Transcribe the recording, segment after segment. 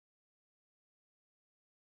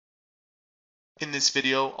In this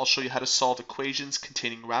video, I'll show you how to solve equations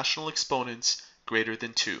containing rational exponents greater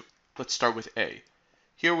than 2. Let's start with A.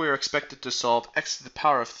 Here we are expected to solve x to the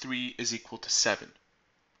power of 3 is equal to 7.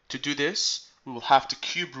 To do this, we will have to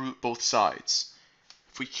cube root both sides.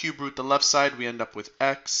 If we cube root the left side, we end up with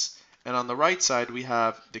x, and on the right side we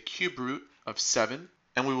have the cube root of 7,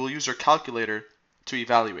 and we will use our calculator to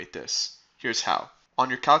evaluate this. Here's how. On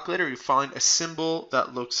your calculator, you find a symbol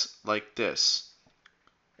that looks like this.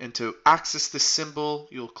 And to access this symbol,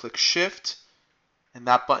 you'll click Shift and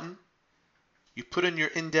that button. You put in your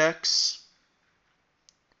index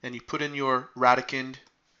and you put in your radicand.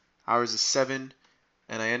 Ours is 7,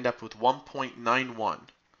 and I end up with 1.91.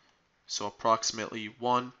 So approximately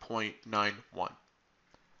 1.91.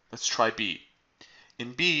 Let's try B.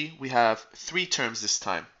 In B, we have 3 terms this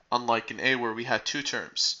time, unlike in A where we had 2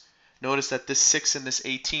 terms. Notice that this 6 and this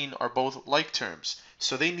 18 are both like terms,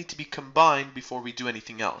 so they need to be combined before we do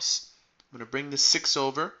anything else. I'm going to bring this 6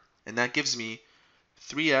 over, and that gives me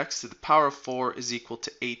 3x to the power of 4 is equal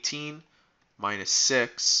to 18 minus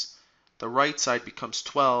 6. The right side becomes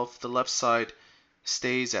 12. The left side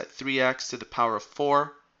stays at 3x to the power of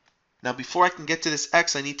 4. Now before I can get to this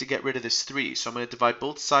x, I need to get rid of this 3. So I'm going to divide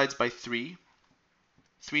both sides by 3.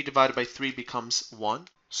 3 divided by 3 becomes 1.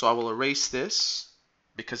 So I will erase this,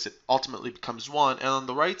 because it ultimately becomes 1, and on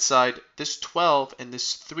the right side, this 12 and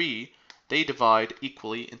this 3, they divide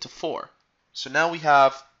equally into 4. So now we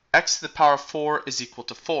have x to the power of 4 is equal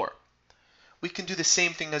to 4. We can do the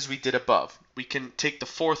same thing as we did above. We can take the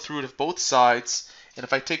 4th root of both sides, and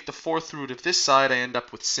if I take the 4th root of this side, I end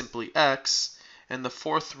up with simply x, and the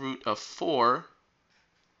 4th root of 4,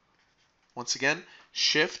 once again,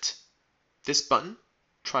 shift this button,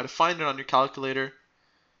 try to find it on your calculator.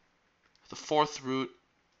 The 4th root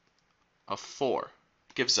of 4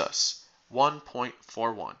 gives us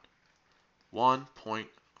 1.41.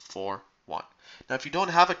 1.41. Now if you don't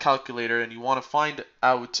have a calculator and you want to find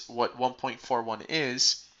out what 1.41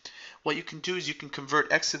 is, what you can do is you can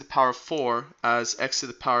convert x to the power of 4 as x to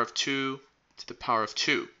the power of 2 to the power of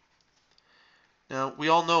 2. Now we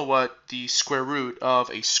all know what the square root of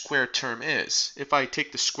a square term is. If I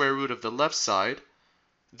take the square root of the left side,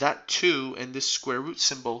 that 2 and this square root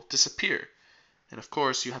symbol disappear. And of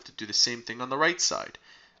course, you have to do the same thing on the right side,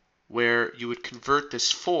 where you would convert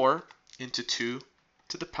this 4 into 2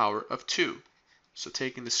 to the power of 2. So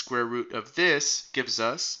taking the square root of this gives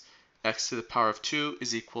us x to the power of 2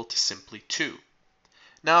 is equal to simply 2.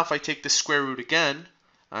 Now if I take the square root again,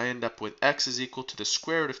 I end up with x is equal to the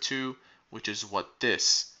square root of 2, which is what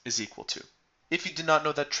this is equal to. If you did not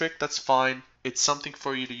know that trick, that's fine. It's something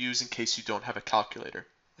for you to use in case you don't have a calculator.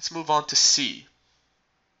 Let's move on to C.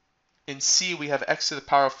 In C, we have x to the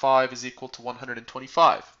power of 5 is equal to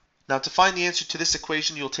 125. Now to find the answer to this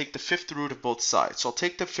equation, you'll take the 5th root of both sides. So I'll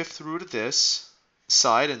take the 5th root of this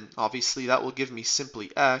side, and obviously that will give me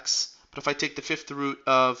simply x. But if I take the 5th root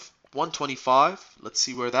of 125, let's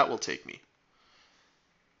see where that will take me.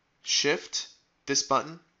 Shift this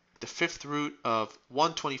button. The 5th root of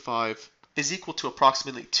 125 is equal to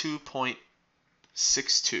approximately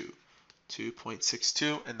 2.62.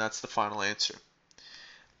 2.62, and that's the final answer.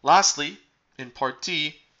 Lastly, in part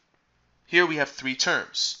D, here we have 3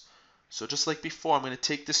 terms. So just like before, I'm going to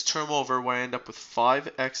take this term over where I end up with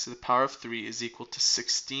 5x to the power of 3 is equal to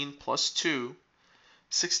 16 plus 2.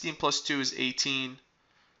 16 plus 2 is 18.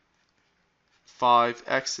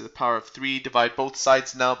 5x to the power of 3. Divide both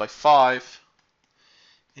sides now by 5.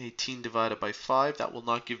 18 divided by 5. That will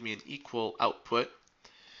not give me an equal output.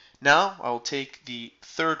 Now I will take the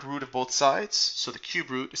 3rd root of both sides, so the cube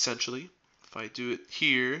root essentially. If I do it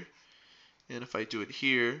here, and if I do it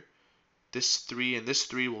here, this 3 and this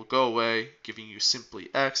 3 will go away, giving you simply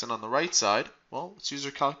x. And on the right side, well, let's use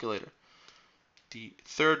our calculator. The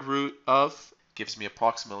 3rd root of gives me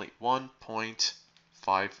approximately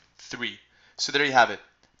 1.53. So there you have it.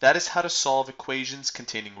 That is how to solve equations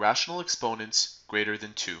containing rational exponents greater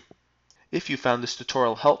than 2. If you found this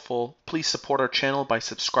tutorial helpful, please support our channel by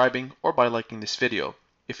subscribing or by liking this video.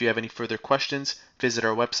 If you have any further questions, visit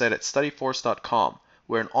our website at studyforce.com.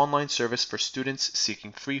 We're an online service for students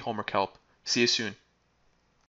seeking free homework help. See you soon.